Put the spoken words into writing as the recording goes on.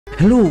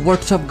Hello,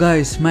 what's up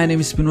guys? My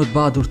name is Vinod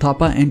Bahadur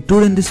Thapa and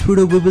today in this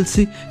video we will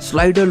see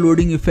slider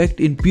loading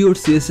effect in pure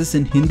CSS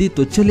in Hindi.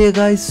 तो चलिए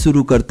guys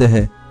शुरू करते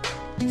हैं।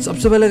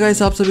 सबसे पहले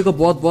guys आप सभी का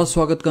बहुत बहुत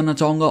स्वागत करना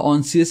चाहूंगा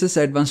ऑन CSS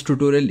एडवांस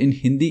ट्यूटोरियल इन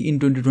हिंदी इन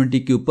 2020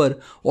 के ऊपर।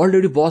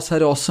 ऑलरेडी बहुत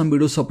सारे ऑसम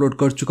वीडियोस अपलोड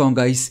कर चुका हूं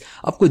गाइस,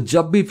 आपको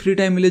जब भी फ्री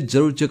टाइम मिले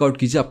जरूर चेकआउट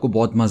कीजिए, आपको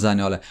बहुत मजा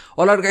आने वाला है।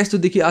 और गाइस तो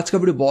देखिए आज का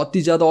वीडियो बहुत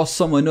ही ज्यादा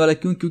ऑसम होने वाला है।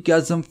 क्यों? क्योंकि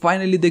आज हम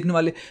फाइनली देखने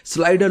वाले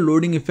slider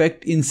loading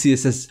effect in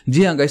CSS।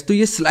 जी हाँ गाइस, तो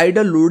ये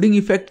स्लाइडर लोडिंग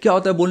इफेक्ट क्या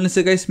होता है बोलने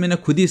से गाइस मैंने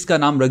खुद ही इसका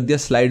नाम रख दिया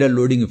स्लाइडर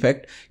लोडिंग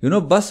इफेक्ट।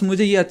 बस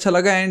मुझे ये अच्छा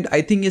लगा एंड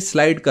आई थिंक ये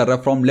स्लाइड कर रहा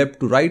है from left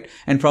to right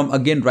and from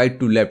again right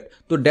to left,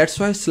 तो that's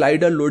why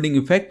slider loading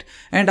effect.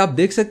 And आप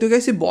देख सकते हो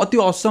गाइस ये बहुत ही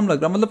ऑसम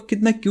लग रहा है, मतलब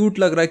कितना क्यूट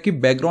लग रहा है कि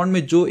बैकग्राउंड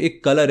में जो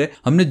एक कलर है,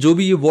 हमने जो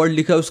भी ये वर्ड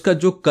लिखा है उसका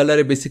जो कलर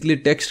है, बेसिकली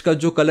टेक्स्ट का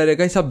जो कलर है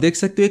गाइस आप देख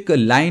सकते हो एक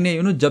लाइन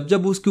है जब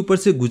जब उसके ऊपर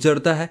से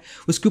गुजरता है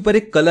उसके ऊपर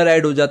एक कलर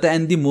ऐड हो जाता है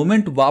एंड द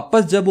मोमेंट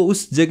वापस जब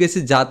उस जगह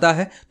से जाता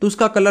है तो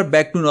उसका कलर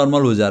बैक टू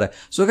नॉर्मल हो जा रहा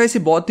है। सो गाइस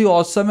ये बहुत ही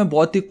ऑसम है,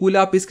 बहुत ही कूल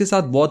है, आप इसके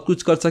साथ बहुत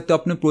कुछ कर सकते हो,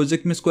 अपने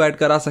प्रोजेक्ट में इसको ऐड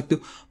करा सकते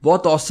हो,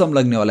 बहुत ऑसम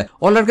लगने वाला है।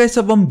 और गाइस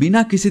अब हम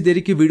बिना किसी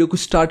देरी की वीडियो को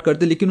स्टार्ट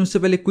करते, लेकिन उससे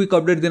पहले क्विक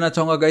अपडेट देना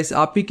चाहूंगा गाइस,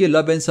 आप ही के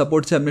लव एंड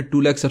सपोर्ट से हमने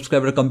 2 लाख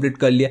सब्सक्राइबर कंप्लीट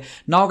कर लिया।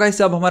 नाउ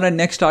गाइस अब हमारा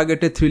नेक्स्ट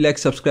टारगेट है 3 लाख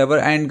सब्सक्राइबर।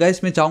 एंड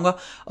गाइस मैं चाहूंगा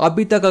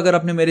अभी तक अगर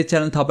आपने मेरे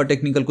चैनल थापा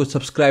टेक्निकल को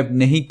सब्सक्राइब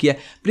नहीं किया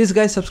प्लीज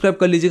गाइस सब्सक्राइब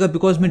कर लीजिएगा,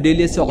 बिकॉज मैं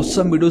डेली ऐसे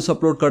ऑसम वीडियोस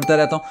अपलोड करता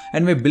रहता हूं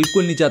एंड मैं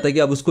बिल्कुल नहीं चाहता कि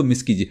आप उसको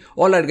मिस कीजिए।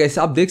 ऑलराइट गाइस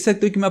आप देख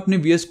सकते हो कि मैं अपने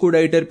VS कोड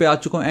एडिटर पे आ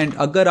चुका हूं एंड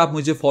अगर आप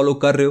मुझे फॉलो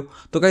कर रहे हो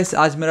तो गाइस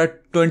आज मेरा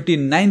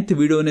 29th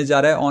वीडियो होने जा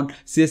रहा है ऑन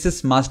CSS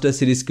मास्टर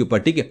सीरीज के ऊपर।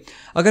 ठीक है,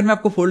 अगर मैं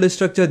आपको फोल्डर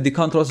स्ट्रक्चर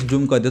दिखाऊं, थोड़ा सा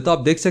जूम कर देता हूं,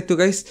 आप देख सकते हो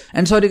गाइस।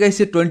 एंड सॉरी गाइस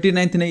ये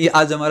 29th नहीं, ये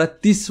आज हमारा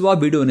 30वां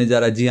वीडियो होने जा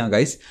रहा है। जी हाँ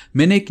गाइस,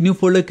 मैंने एक न्यू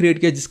फोल्डर क्रिएट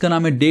किया जिसका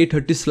नाम है Day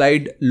 30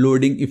 स्लाइड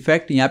लोडिंग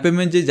इफेक्ट। यहाँ पे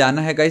मुझे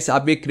जाना है गाइस,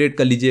 आप ये क्रिएट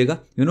कर लीजिएगा,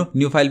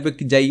 न्यू फाइल पे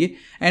जाइए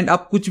एंड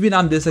आप कुछ भी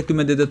नाम दे सकते हो,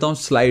 मैं दे देता हूँ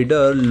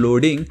स्लाइडर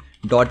लोडिंग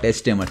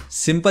 .html।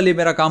 सिंपल ये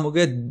मेरा काम हो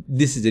गया,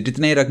 दिस इज इट,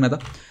 इतना ही रखना था।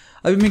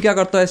 अभी मैं क्या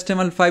करता हूँ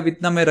HTML5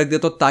 इतना मैं रख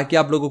देता हूँ ताकि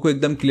आप लोगों को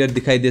एकदम क्लियर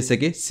दिखाई दे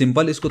सके।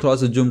 सिंपल, इसको थोड़ा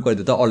सा जूम कर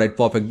देता हूँ। ऑलराइट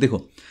परफेक्ट, देखो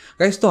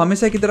गाइस तो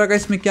हमेशा की तरह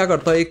गाइस मैं क्या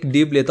करता हूँ, एक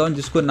डिव लेता हूँ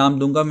जिसको नाम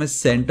दूंगा मैं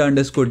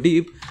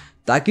center_div,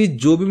 ताकि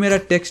जो भी मेरा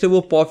टेक्स्ट है वो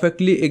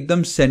परफेक्टली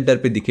एकदम सेंटर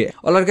पे दिखे।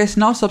 और गाइस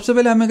नाउ सबसे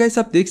पहले हमें गाइस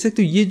आप देख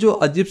सकते हो ये जो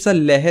अजीब सा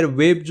लहर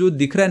वेव जो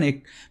दिख रहा है ना,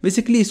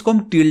 बेसिकली इसको हम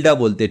टिल्डा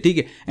बोलते हैं। ठीक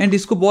है, एंड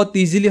इसको बहुत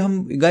इजीली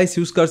हम गाइस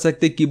यूज कर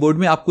सकते हैं कीबोर्ड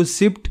में। आपको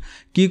शिफ्ट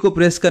की को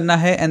प्रेस करना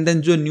है एंड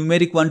देन जो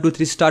न्यूमेरिक 1 2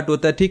 3 स्टार्ट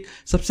होता है, ठीक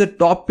सबसे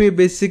टॉप पे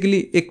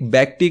बेसिकली एक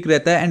बैक टिक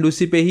रहता है एंड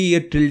उसी पे ही ये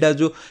टिल्डा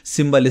जो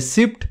सिंबल है,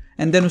 शिफ्ट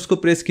एंड देन उसको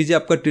प्रेस कीजिए,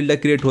 आपका टिल्डा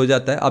क्रिएट हो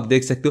जाता है, आप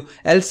देख सकते हो।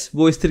 एल्स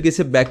वो इस तरीके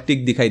से बैक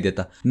टिक दिखाई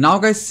देता। नाउ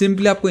गाइस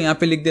सिंपली आपको यहाँ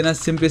पे लिख देना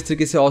सिंपल इस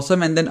तरीके से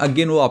ऑसम एंड देन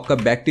अगेन वो आपका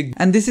back tick.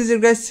 And this is it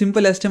guys,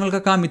 simple HTML का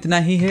काम इतना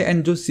ही है।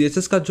 एंड जो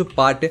CSS का जो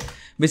पार्ट है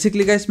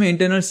बेसिकली गाइस मैं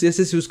इंटरनल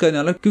CSS यूज करने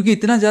वाला, क्योंकि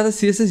इतना ज्यादा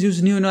CSS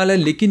यूज नहीं होने वाला है,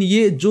 लेकिन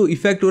ये जो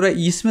इफेक्ट हो रहा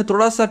है इसमें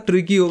थोड़ा सा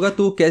ट्रिकी होगा,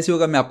 तो कैसे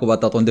होगा मैं आपको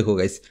बताता हूँ। देखो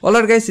guys,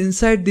 alright guys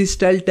inside the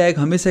style tag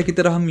हमेशा की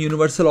तरह हम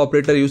यूनिवर्सल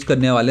ऑपरेटर यूज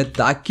करने वाले,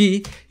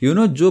 ताकि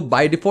जो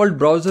बाय डिफॉल्ट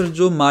ब्राउजर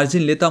जो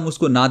मार्जिन लेता हम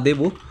उसको ना दे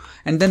वो।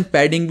 एंड देन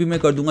पैडिंग भी मैं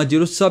कर दूंगा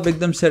 0, सब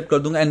एकदम सेट कर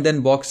दूंगा। एंड देन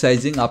बॉक्स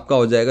साइजिंग आपका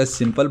हो जाएगा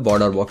सिंपल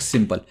बॉर्डर बॉक्स,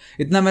 सिंपल।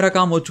 इतना मेरा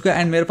काम हो चुका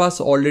है एंड मेरे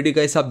पास ऑलरेडी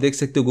गाइस आप देख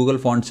सकते हो गूगल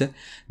फॉन्ट्स है,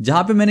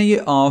 जहां पे मैंने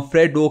ये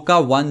फ्रेडोका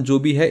 1 जो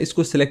भी है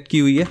इसको सिलेक्ट की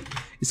हुई है,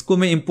 इसको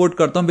मैं इंपोर्ट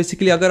करता हूं।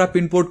 बेसिकली अगर आप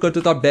इंपोर्ट करते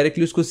हो तो आप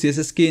डायरेक्टली उसको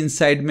CSS के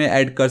इनसाइड में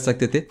ऐड कर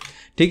सकते थे।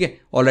 ठीक है,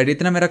 ऑलरेडी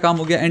इतना मेरा काम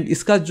हो गया। एंड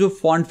इसका जो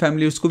फॉन्ट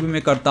फैमिली उसको भी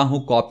मैं करता हूं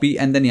कॉपी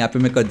एंड देन यहाँ पे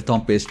मैं कर देता हूं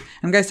पेस्ट।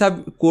 एंड गाइस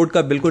आप कोड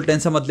का बिल्कुल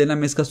टेंशन मत लेना,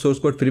 मैं इसका सोर्स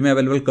कोड फ्री में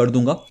अवेलेबल कर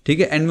दूंगा। ठीक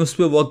है, एंड मैं उस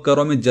पर वर्क कर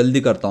रहा हूं, मैं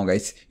जल्दी करता हूं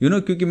गाइस,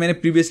 क्योंकि मैंने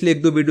प्रीवियसली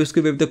 1-2 वीडियोस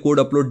के भी कोड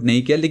अपलोड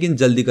नहीं किया, लेकिन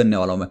जल्दी करने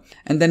वाला हूं मैं।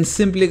 And then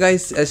simply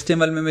guys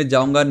HTML में मैं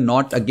जाऊंगा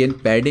नॉट अगेन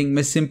पैडिंग,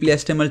 मैं सिंपली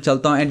HTML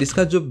चलता हूं एंड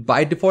इसका जो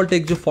बाय डिफॉल्ट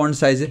एक जो फॉन्ट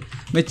साइज है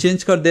मैं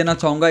चेंज कर देना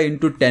चाहूंगा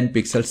इनटू 10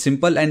 पिक्सल,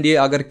 सिंपल। एंड ये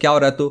अगर क्या हो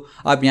रहा है तो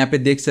आप यहाँ पे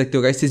देख सकते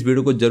हो गाइस, इस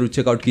वीडियो को जरूर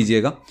चेकआउट कीजिएगा।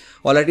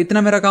 ऑलराइट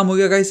इतना मेरा काम हो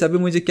गया गाइस। अभी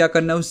मुझे क्या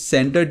करना है, उस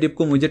सेंटर डिप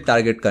को मुझे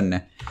टारगेट करना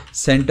है,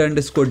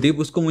 center_div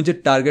उसको मुझे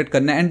टारगेट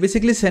करना है। एंड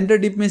बेसिकली सेंटर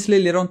डिप में इसलिए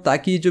ले रहा हूँ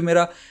ताकि जो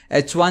मेरा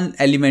H1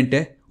 एलिमेंट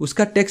है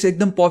उसका टेक्स्ट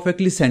एकदम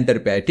परफेक्टली सेंटर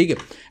पे आए। ठीक है,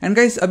 एंड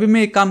गाइस अभी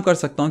मैं एक काम कर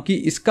सकता हूँ कि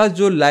इसका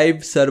जो लाइव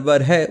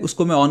सर्वर है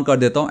उसको मैं ऑन कर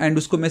देता हूँ एंड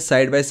उसको मैं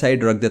साइड बाय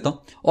साइड रख देता हूँ।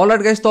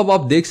 ऑलराइट गाइस, तो अब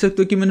आप देख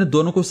सकते हो कि मैंने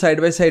दोनों को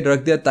साइड बाय साइड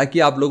रख दिया ताकि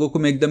आप लोगों को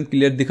मैं एकदम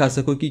क्लियर दिखा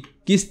सकूँ कि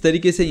किस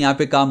तरीके से यहाँ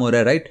पे काम हो रहा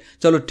है। राइट,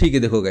 चलो ठीक है।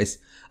 देखो गाइस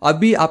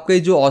अभी आपका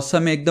जो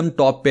ऑसम है एकदम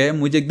टॉप पे है,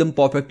 मुझे एकदम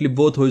perfectly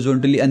both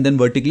horizontally and then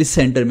vertically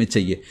centre में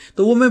चाहिए,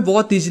 तो वो मैं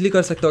बहुत ईजिली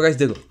कर सकता हूँ गाइस।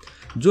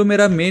 देखो जो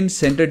मेरा मेन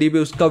सेंटर डिव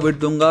है उसका विड्थ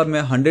दूंगा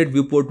मैं 100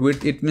 view port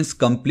width, it means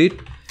complete.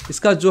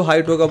 इसका जो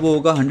हाइट होगा वो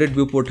होगा 100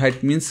 view port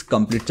height, means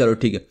complete. चलो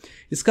ठीक है,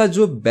 इसका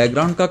जो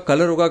बैकग्राउंड का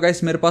कलर होगा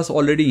गाइस मेरे पास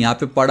ऑलरेडी यहाँ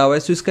पे पड़ा हुआ है,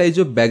 सो इसका ये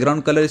जो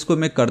बैकग्राउंड कलर इसको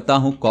मैं करता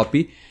हूँ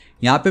कॉपी,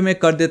 यहाँ पे मैं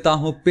कर देता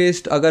हूँ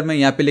पेस्ट। अगर मैं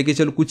यहाँ पे लेके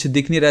चलो कुछ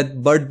दिख नहीं रहा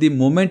है, बट द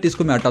मोमेंट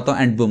इसको मैं हटाता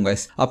हूँ एंड बूम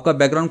गाइस, आपका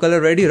background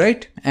colour ready.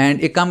 Right, and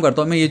एक काम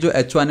करता हूँ मैं ये जो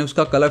H1 है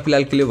उसका कलर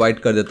फिलहाल के लिए व्हाइट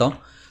कर देता हूँ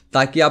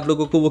ताकि आप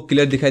लोगों को वो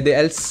क्लियर दिखाई दे,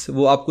 एल्स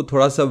वो आपको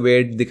थोड़ा सा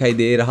वेट दिखाई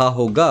दे रहा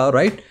होगा।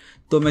 राइट,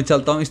 तो मैं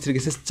चलता हूँ इस तरीके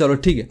से। चलो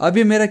ठीक है,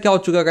 अभी मेरा क्या हो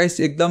चुका है गाइस,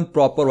 एकदम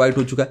प्रॉपर वाइट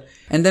हो चुका है।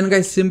 एंड देन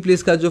गाइस सिंपली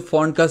इसका जो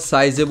फॉन्ट का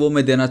साइज है वो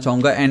मैं देना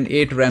चाहूँगा एंड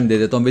 8 रैम दे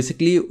देता हूँ।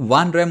 Basically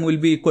 1 RAM will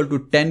be equal to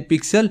 10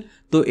 pixel,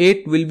 तो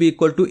 8 will be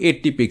equal to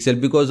 80 pixel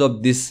because of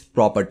this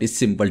property,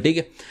 simple, ठीक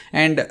है।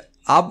 एंड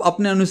आप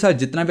अपने अनुसार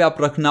जितना भी आप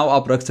रखना हो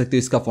आप रख सकते हो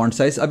इसका फॉन्ट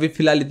साइज। अभी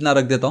फिलहाल इतना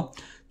रख देता हूँ,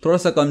 थोड़ा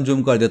सा कम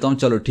जूम कर देता हूँ।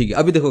 चलो ठीक है,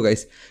 अभी देखो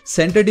गाइस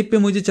सेंटर टिप पे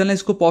मुझे चलना है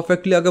इसको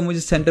परफेक्टली। अगर मुझे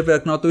सेंटर पे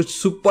रखना हो तो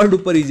it's super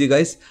duper easy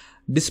guys.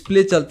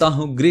 Display चलता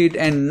हूँ, grid,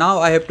 and now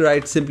I have to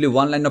right simply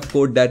 1 line of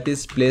code that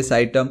is place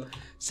item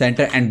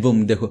centre and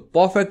boom. देखो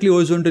perfectly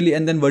horizontally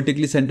and then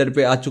vertically centre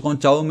पे आ चुका हूँ।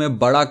 चाहो मैं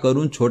बड़ा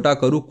करूँ, छोटा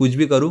करूँ, कुछ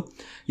भी करूँ,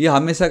 ये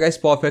हमेशा गाइस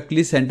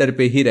परफेक्टली सेंटर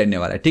पे ही रहने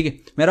वाला है, ठीक है।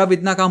 मेरा अब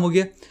इतना काम हो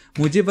गया,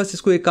 मुझे बस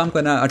इसको एक काम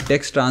करना है,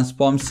 टेक्स्ट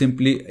ट्रांसफॉर्म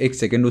सिंपली, एक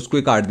सेकेंड उसको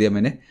ही काट दिया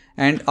मैंने,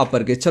 एंड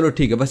अपर के। चलो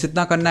ठीक है, बस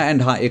इतना करना है।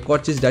 एंड हाँ, एक और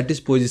चीज़ that is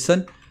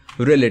position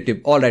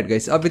relative. All right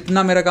guys, अब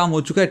इतना मेरा काम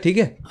हो चुका है, ठीक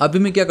है। अभी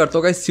मैं क्या करता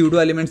हूँ गाइस, स्यूडो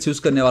एलिमेंट्स यूज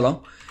करने वाला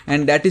हूँ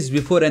and that is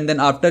before and then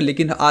after,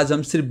 लेकिन आज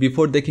हम सिर्फ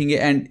बिफोर देखेंगे।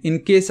 एंड इन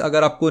केस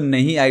अगर आपको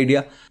नहीं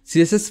आइडिया,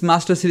 CSS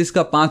मास्टर सीरीज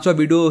का 5वां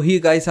वीडियो ही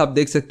गाइस आप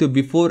देख सकते हो,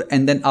 before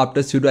and then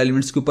after pseudo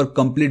elements के ऊपर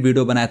कंप्लीट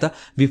वीडियो बनाया था,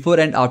 before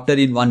and after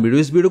in one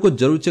video. इस वीडियो को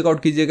जरूर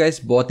चेकआउट कीजिएगा,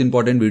 इस बहुत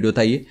इंपॉर्टेंट वीडियो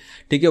था ये,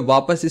 ठीक है।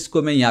 वापस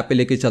इसको मैं यहाँ पे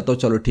लेके चलता हूँ।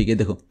 चलो ठीक है,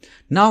 देखो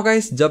नाउ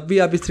गाइस जब भी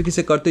आप इस तरीके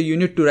से करते हो you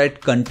need to right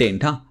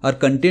content, हाँ, और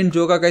कंटेंट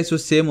जो होगा गाइस वो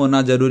सेम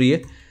होना जरूरी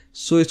है।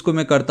 सो इसको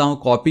मैं करता हूँ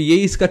कॉपी।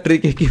 यही इसका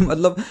ट्रिक है कि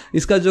मतलब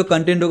इसका जो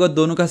कंटेंट होगा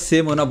दोनों का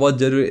सेम होना बहुत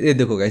जरूरी है। ये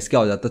देखो गाइस क्या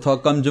हो जाता है, थोड़ा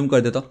कम जूम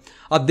कर देता हूँ।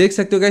 आप देख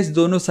सकते हो गाइस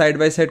दोनों साइड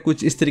बाय साइड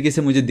कुछ इस तरीके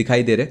से मुझे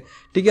दिखाई दे रहे हैं,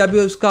 ठीक है। अभी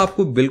उसका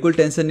आपको बिल्कुल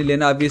टेंशन नहीं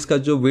लेना। अभी इसका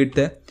जो विड्थ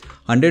है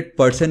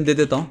 100% दे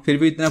देता हूँ, फिर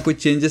भी इतना कोई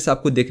चेंजेस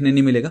आपको देखने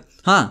नहीं मिलेगा।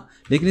 हाँ,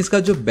 लेकिन इसका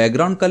जो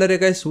बैकग्राउंड कलर है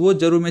गाइस वो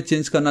जरूर मैं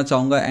चेंज करना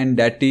चाहूँगा एंड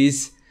दैट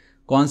इज,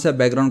 कौन सा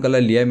बैकग्राउंड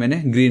कलर लिया है मैंने,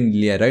 ग्रीन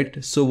लिया है, राइट।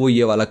 सो वो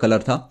ये वाला कलर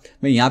था।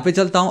 मैं यहाँ पे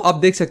चलता हूँ, आप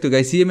देख सकते हो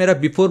गाइस ये मेरा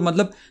बिफोर,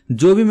 मतलब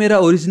जो भी मेरा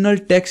ओरिजिनल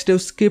टेक्स्ट है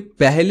उसके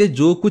पहले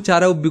जो कुछ आ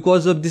रहा है वो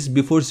because of this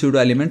before pseudo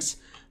elements.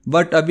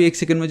 But अभी एक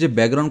सेकंड, मुझे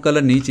बैकग्राउंड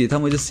कलर नहीं चाहिए था,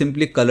 मुझे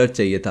सिंपली कलर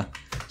चाहिए था।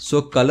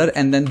 सो colour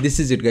and then this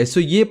is it guys. सो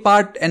ये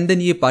पार्ट एंड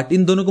देन ये पार्ट,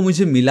 इन दोनों को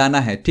मुझे मिलाना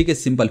है, ठीक है,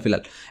 सिंपल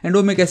फिलहाल। एंड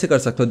वो मैं कैसे कर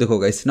सकता हूँ, देखो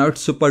guys now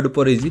it's super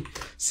duper easy.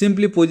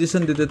 Simply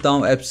position दे देता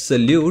हूँ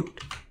एब्सोल्यूट,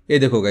 ये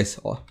देखो गाइस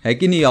है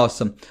कि नहीं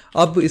ऑसम।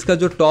 अब इसका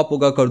जो टॉप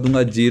होगा कर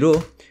दूंगा 0,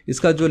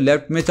 इसका जो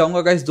लेफ्ट में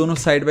चाहूंगा गाइस दोनों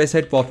साइड बाय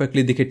साइड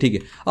परफेक्टली दिखे, ठीक है।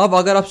 अब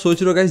अगर आप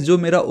सोच रहे हो गाइस जो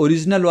मेरा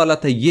ओरिजिनल वाला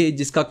था ये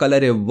जिसका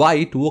कलर है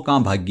वाइट, वो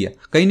कहाँ भाग गया,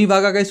 कहीं नहीं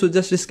भागा गाइस, वो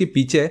जस्ट इसके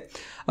पीछे है।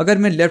 अगर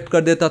मैं लेफ्ट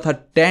कर देता था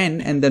 10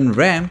 एंड देन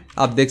रैम,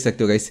 आप देख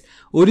सकते हो गाइस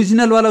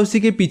ओरिजिनल वाला उसी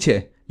के पीछे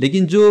है,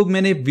 लेकिन जो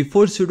मैंने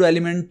बिफोर स्यूडो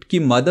एलिमेंट की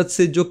मदद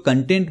से जो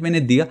कंटेंट मैंने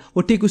दिया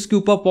वो ठीक उसके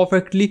ऊपर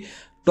परफेक्टली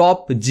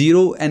टॉप 0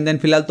 एंड देन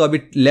फिलहाल तो अभी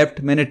लेफ्ट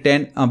मैंने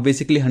 10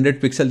 बेसिकली 100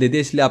 पिक्सल दे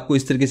दिया, इसलिए आपको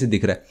इस तरीके से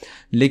दिख रहा है,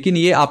 लेकिन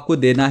ये आपको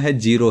देना है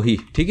 0 ही,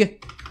 ठीक है,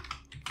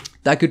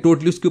 ताकि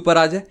टोटली उसके ऊपर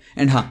आ जाए।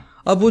 एंड हाँ,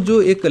 अब वो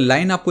जो एक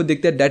लाइन आपको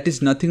दिखता है that is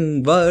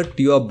nothing but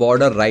your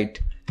border right.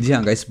 जी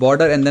हाँ guys,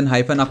 border and then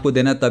hyphen आपको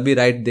देना, तभी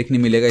राइट देखने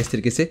मिलेगा इस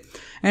तरीके से।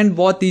 एंड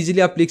बहुत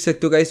ईजिली आप लिख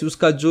सकते हो गाइस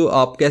उसका जो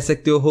आप कह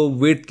सकते हो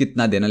विड्थ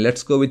कितना देना।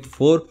 Let's go with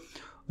 4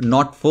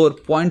 not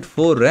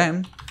 4.4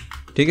 RAM,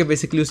 ठीक है,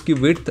 बेसिकली उसकी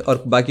विड्थ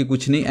और बाकी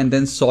कुछ नहीं। एंड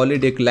देन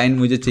सॉलिड एक लाइन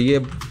मुझे चाहिए,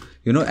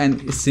 you know,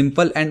 and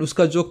simple. And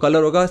उसका जो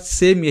कलर होगा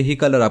सेम यही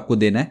कलर आपको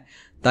देना है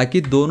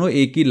ताकि दोनों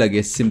एक ही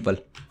लगे, सिंपल।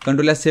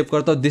 कंट्रोल एस सेव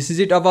करता हूँ, दिस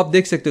इज इट। अब आप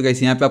देख सकते हो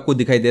गाइस यहाँ पे आपको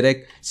दिखाई दे रहा है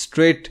एक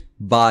स्ट्रेट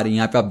बार,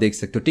 यहाँ पे आप देख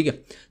सकते हो, ठीक है।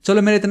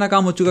 चलो मेरा इतना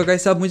काम हो चुका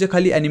गाइस, अब मुझे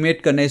खाली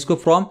एनिमेट करना है इसको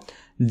from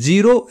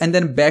 0 and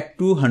then back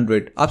to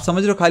 100। आप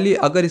समझ रहे हो, खाली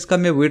अगर इसका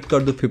मैं वेट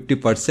कर दूँ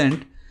 50%,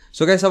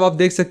 सो गाइस अब आप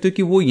देख सकते हो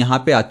कि वो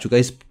यहाँ पे आ चुका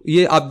है,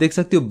 ये आप देख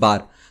सकते हो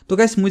बार। तो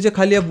गाइस मुझे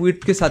खाली अब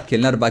विड्थ के साथ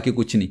खेलना और बाकी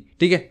कुछ नहीं,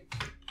 ठीक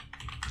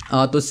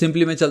है। तो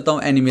सिंपली मैं चलता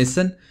हूँ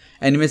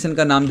एनिमेशन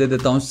का नाम दे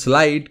देता हूँ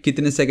स्लाइड।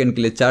 कितने सेकंड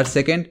के लिए, 4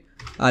 second.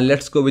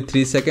 Let's go with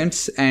 3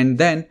 seconds. And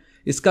then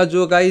इसका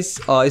जो गाइस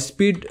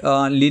स्पीड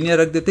लीनियर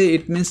रख देते,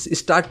 it means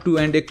start to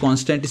and एक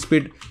कांस्टेंट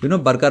स्पीड, यू नो,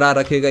 बरकरार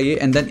रखेगा ये।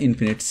 And then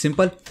infinite,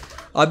 simple.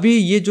 अभी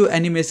ये जो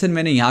एनिमेशन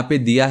मैंने यहाँ पे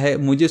दिया है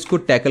मुझे इसको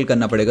टैकल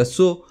करना पड़ेगा।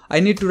 सो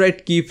आई नीड टू राइट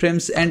की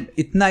फ्रेम्स। एंड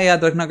इतना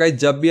याद रखना गाइस,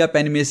 जब भी आप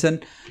एनिमेशन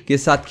के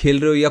साथ खेल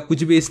रहे हो या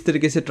कुछ भी इस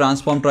तरीके से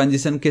ट्रांसफॉर्म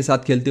ट्रांजिशन के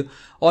साथ खेलते हो,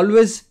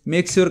 ऑलवेज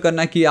मेक श्योर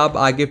करना कि आप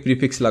आगे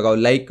प्रीफिक्स लगाओ,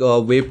 लाइक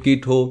वेब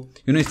किट हो,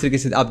 यू नो, इस तरीके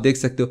से आप देख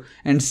सकते हो।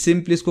 एंड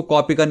सिंपली इसको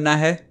कॉपी करना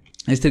है,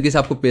 इस तरीके से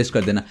आपको पेस्ट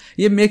कर देना।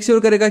 ये मेक श्योर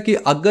करेगा कि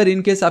अगर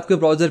इनकेस आपके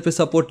ब्राउजर पे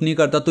सपोर्ट नहीं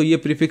करता तो ये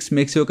प्रीफिक्स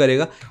मेक श्योर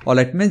करेगा।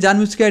 ऑलराइट, मैं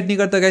जानबूझ के ऐड नहीं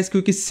करता गाइस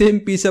क्योंकि सेम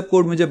पीस ऑफ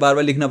कोड मुझे बार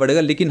बार लिखना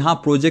पड़ेगा, लेकिन हाँ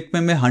प्रोजेक्ट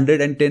में मैं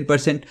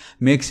 110%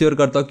 मेक श्योर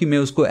करता हूँ कि मैं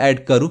उसको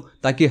ऐड करूँ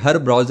ताकि हर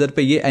ब्राउजर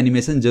पे ये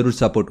एनिमेशन जरूर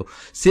सपोर्ट हो।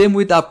 सेम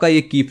विथ आपका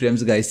ये की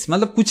फ्रेम्स गाइस,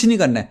 मतलब कुछ नहीं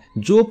करना है,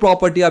 जो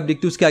प्रॉपर्टी आप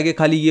लिखते हो उसके आगे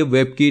खाली ये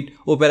वेब किट,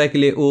 ओपेरा के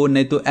लिए ओ,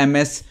 नहीं तो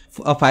MS,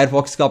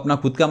 फायरफॉक्स का अपना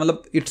खुद का,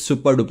 मतलब इट्स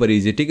सुपर डुपर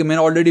इजी, ठीक है।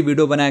 मैंने ऑलरेडी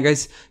वीडियो बनाया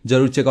गाइस,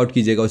 जरूर चेकआउट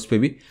कीजिएगा उस पर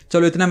भी।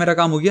 चलो इतना मेरा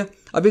काम हो गया।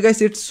 अभी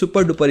guys it's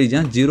super duper easy.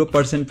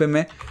 0% पे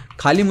मैं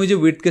खाली मुझे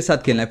विड्थ के साथ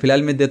खेलना है,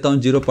 फिलहाल मैं देता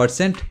हूँ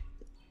 0%।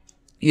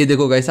 ये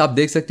देखो गाइस, आप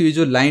देख सकते हो ये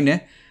जो लाइन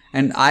है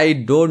एंड आई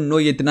डोंट नो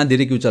ये इतना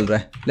धीरे क्यों चल रहा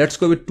है। Let's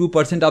go with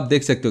 2%। आप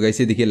देख सकते हो गाइस,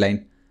 ये देखिए लाइन,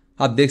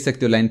 आप देख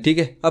सकते हो लाइन, ठीक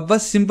है। अब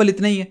बस सिंपल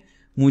इतना ही है,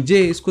 मुझे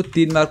इसको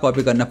 3 बार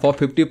कॉपी करना फॉर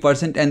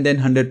 50% एंड देन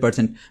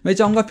 100%। मैं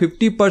चाहूँगा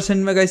 50%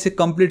 में गाइस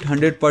कंप्लीट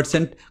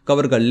 100%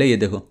 कवर कर ले, ये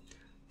देखो,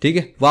 ठीक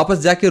है। वापस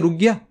जाके रुक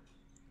गया,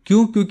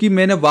 क्यों? क्योंकि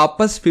मैंने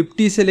वापस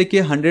 50 से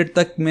लेके 100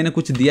 तक मैंने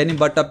कुछ दिया नहीं,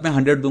 बट अब मैं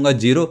 100 दूंगा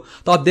 0।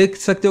 तो आप देख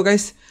सकते हो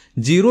गाइस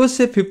 0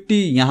 से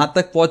 50 यहाँ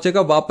तक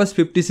पहुंचेगा, वापस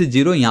 50 से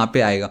 0 यहाँ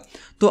पे आएगा।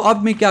 तो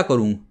अब मैं क्या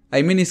करूँ,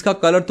 आई मीन इसका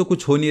कलर तो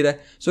कुछ हो नहीं रहा है।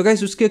 सो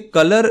गाइस उसके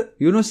कलर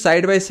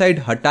साइड बाय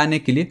साइड हटाने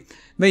के लिए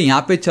मैं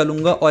यहाँ पे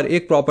चलूंगा और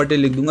एक प्रॉपर्टी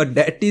लिख दूंगा,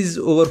 that is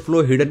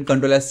overflow hidden.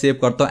 Control S save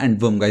करता हूँ एंड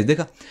बूम गाइस,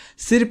 देखा,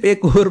 सिर्फ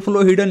एक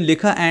ओवरफ्लो हिडन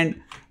लिखा एंड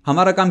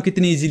हमारा काम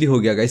कितनी इजीली हो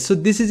गया guys. So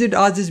this is it,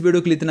 आज इस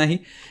वीडियो के लिए इतना ही।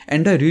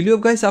 And I really hope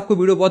guys आपको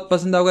वीडियो बहुत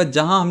पसंद आएगा,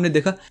 जहां हमने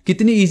देखा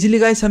कितनी इजीली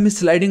गाइस हम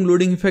स्लाइडिंग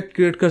लोडिंग इफेक्ट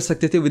क्रिएट कर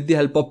सकते थे with the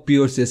help of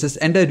pure CSS.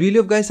 And I really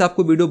hope guys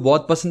आपको वीडियो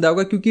बहुत पसंद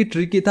आएगा, क्योंकि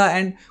ट्रिकी था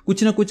एंड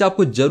कुछ ना कुछ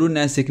आपको जरूर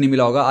नया सीखने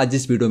मिला होगा आज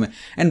इस वीडियो में।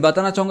 एंड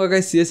बताना चाहूंगा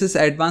guys CSS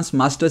advance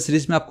master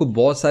series में आपको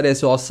बहुत सारे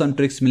ऐसे ऑसम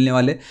ट्रिक्स मिलने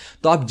वाले,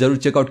 तो आप जरूर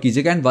चेकआउट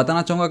कीजिएगा। एंड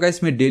बताना चाहूंगा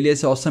गाइस मैं डेली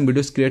ऐसे ऑसम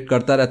वीडियोस क्रिएट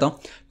करता रहता हूँ।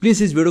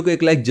 प्लीज इस वीडियो को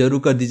एक लाइक जरूर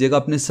कर दीजिएगा,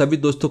 अपने सभी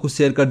दोस्तों को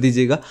शेयर कर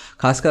दीजिएगा,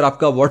 खासकर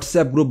आपका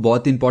व्हाट्सएप ग्रुप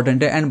बहुत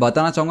इंपॉर्टेंट है। एंड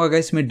बताना चाहूंगा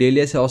गाइस मैं डेली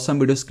ऐसे ऑसम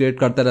वीडियोस क्रिएट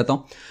करता रहता हूं।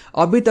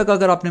 अभी तक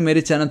अगर आपने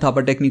मेरे चैनल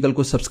थापा टेक्निकल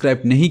को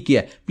सब्सक्राइब नहीं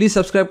किया है, प्लीज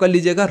सब्सक्राइब कर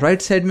लीजिएगा।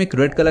 राइट साइड में एक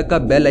रेड कलर का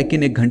बेल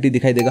आइकन, एक घंटी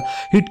दिखाई देगा,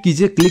 हिट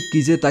कीजिए, क्लिक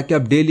कीजिए, ताकि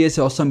आप डेली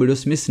ऐसे ऑसम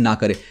वीडियोस मिस ना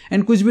करें।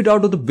 एंड कुछ भी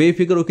डाउट हो तो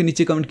बेफिक्र होकर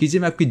नीचे कमेंट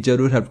कीजिए, मैं आपकी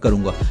जरूर हेल्प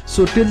करूंगा।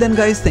 So till then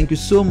guys, thank you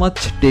so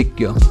much, take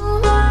care.